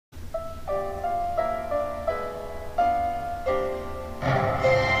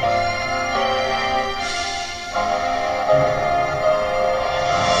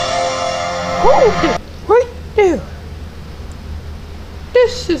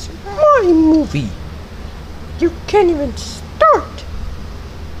is my movie. You can't even start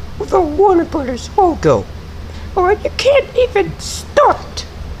with a Warner Brothers logo. Alright, you can't even start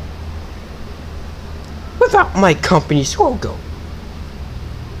without my company's logo.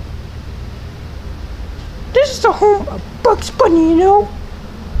 This is the home of Bugs Bunny, you know?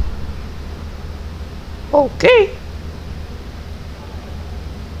 Okay.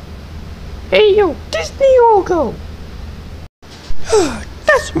 Hey, yo, Disney logo.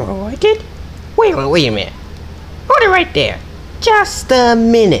 That's more like it. Wait a minute. Hold it right there. Just a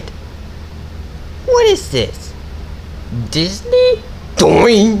minute. What is this? Disney?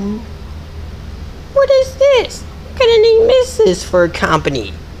 Doing. What is this? What kind of name is this for a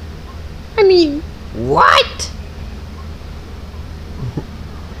company? I mean, what?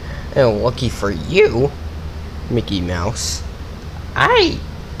 And lucky for you, Mickey Mouse, I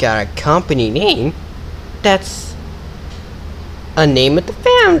got a company name that's a name of the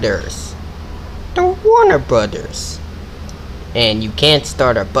founders, the Warner Brothers. And you can't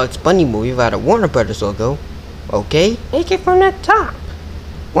start a Bugs Bunny movie without a Warner Brothers logo, okay? Take it from the top.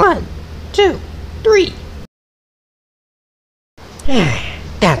 1, 2, 3.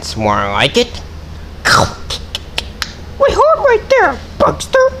 That's more like it. Wait, hold right there,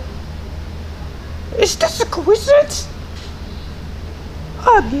 Bugster. Is this a coincidence?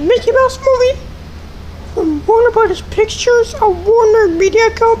 A Mickey Mouse movie from Warner Brothers Pictures, a Warner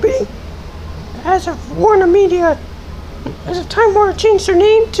Media company. As of Time Warner changed their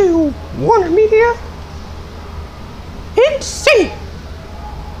name to Warner Media. Insane.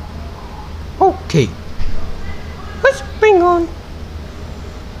 Okay, let's bring on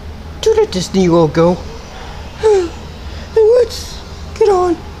to the Disney logo. And let's get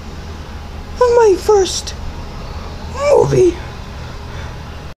on with my first movie.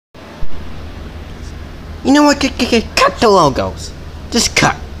 You know what? Cut the logos. Just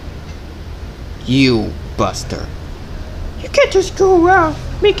cut. You, Buster. You can't just go around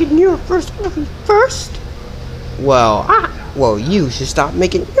making your first movie first. Well, you should stop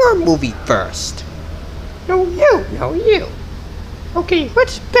making your movie first. No, you. Okay,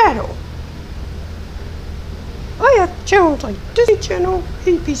 let's battle. I have channels like Disney Channel,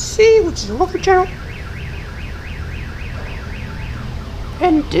 ABC, which is a local channel,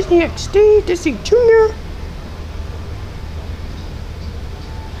 and Disney XD, Disney Junior.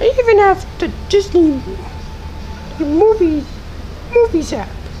 I even have the Disney movies app.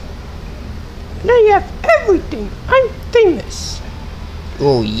 Now you have everything. I'm famous.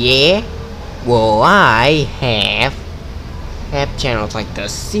 Oh yeah? Well, I have channels like the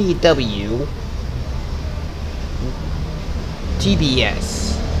CW,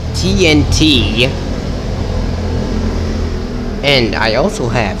 TBS, TNT, and I also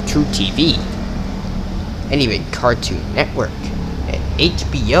have True TV, and even Cartoon Network, and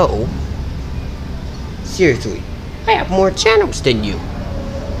HBO. Seriously, I have more channels than you.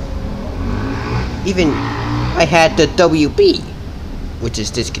 Even I had the WB, which is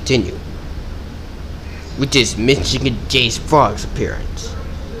discontinued, which is Michigan Jay's Frog's appearance.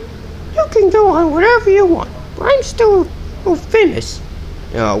 You can go on whatever you want, but I'm still famous.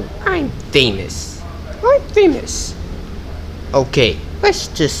 No, I'm famous. Okay, let's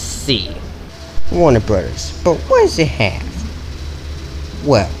just see. Warner Brothers, but what does it have?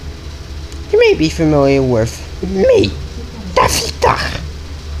 Well, you may be familiar with me, Daffy Duck.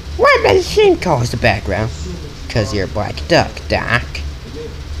 Why am I the same color as the background? Because you're a black duck, Doc.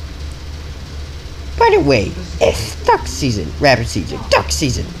 By the way, it's duck season, rabbit season, duck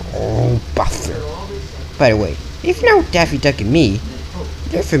season. Oh, Buster. By the way, if you know Daffy Duck and me,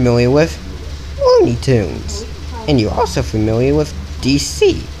 you're familiar with Looney Tunes. And you're also familiar with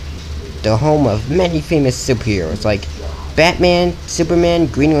DC, the home of many famous superheroes like Batman, Superman,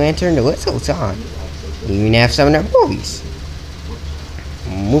 Green Lantern, the list goes on. You even have some of their movies.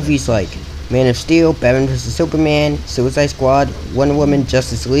 Movies like Man of Steel, Batman vs. Superman, Suicide Squad, Wonder Woman,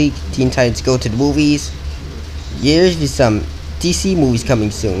 Justice League, Teen Titans Go to the Movies. There's some DC movies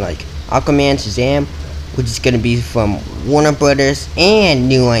coming soon, like Aquaman, Shazam, which is going to be from Warner Brothers and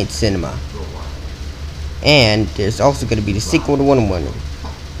New Line Cinema. And there's also going to be the sequel to Wonder Woman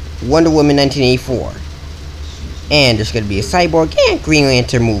 1984. And there's going to be a Cyborg and Green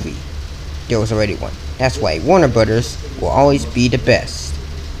Lantern movie. There was already one. That's why Warner Brothers will always be the best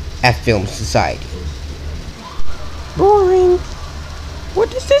at Film Society. Boring. What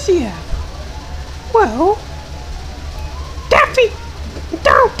does this have? Well, Daffy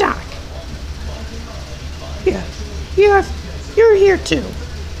Duck. Yeah, you're here too.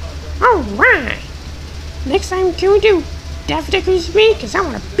 Alright. Next time, can we do Daffy Duck vs. me? Because I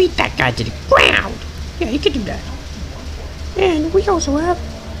want to beat that guy to the ground. Yeah, you can do that. And we also have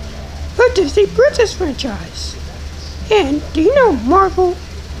a Disney Princess franchise. And do you know Marvel?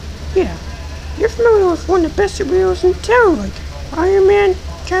 Yeah, you're familiar with one of the best superheroes in town, like Iron Man,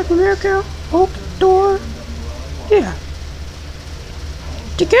 Captain America, Hulk, Thor. Yeah.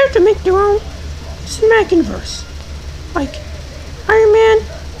 Together to make their own cinematic universe. Like Iron Man,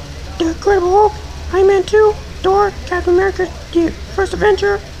 The Incredible Hulk, Iron Man 2, Thor, Captain America, The First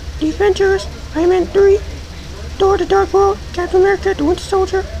Avenger, The Avengers, Iron Man 3, Thor the Dark World, Captain America, The Winter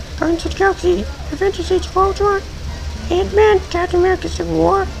Soldier, Guardians of the Galaxy, Avengers Age of Ultron, Ant-Man, Captain America Civil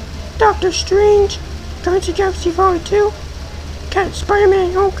War, Doctor Strange, Guardians of the Galaxy Vol. 2,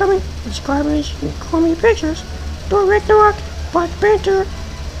 Spider-Man Homecoming, which is collaboration with Columbia Pictures, Thor Ragnarok, Black Panther,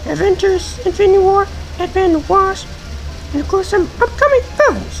 Avengers Infinity War, Ant-Man and the Wasp, and of course some upcoming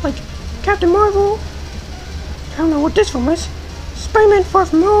films like Captain Marvel, I don't know what this film is, Spider-Man Far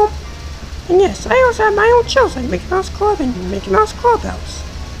From Home, and yes, I also have my own shows like Mickey Mouse Club and Mickey Mouse Clubhouse.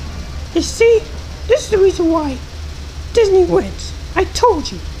 You see, this is the reason why Disney wins. I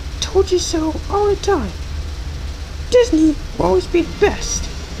told you so all the time. Disney will always be the best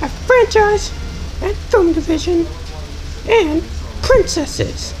at franchise, and film division, and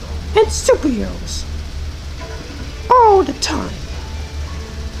princesses, and superheroes. All the time.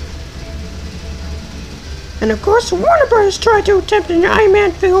 And of course, Warner Bros. Tried to attempt an Iron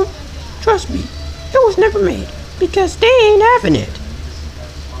Man film. Trust me, it was never made, because they ain't having it.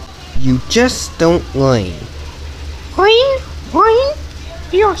 You just don't lie. Wine?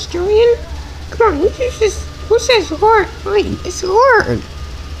 The Australian? Come on, who says Lauren? Wine, it's Lauren.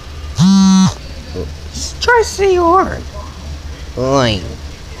 Just try to say Lauren. Line.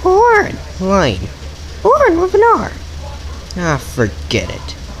 Lauren. Line. Lauren with an R. Ah, forget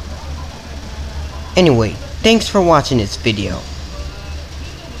it. Anyway, thanks for watching this video.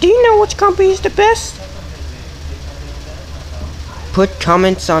 Do you know which company is the best? Put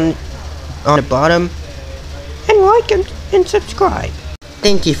comments on the bottom. And like and subscribe.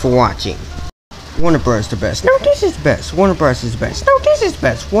 Thank you for watching. Warner Bros. The best. No, this is best. Warner Bros. is best. No, this is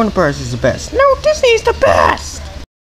best. Warner Bros. is the best. No, Disney is the best.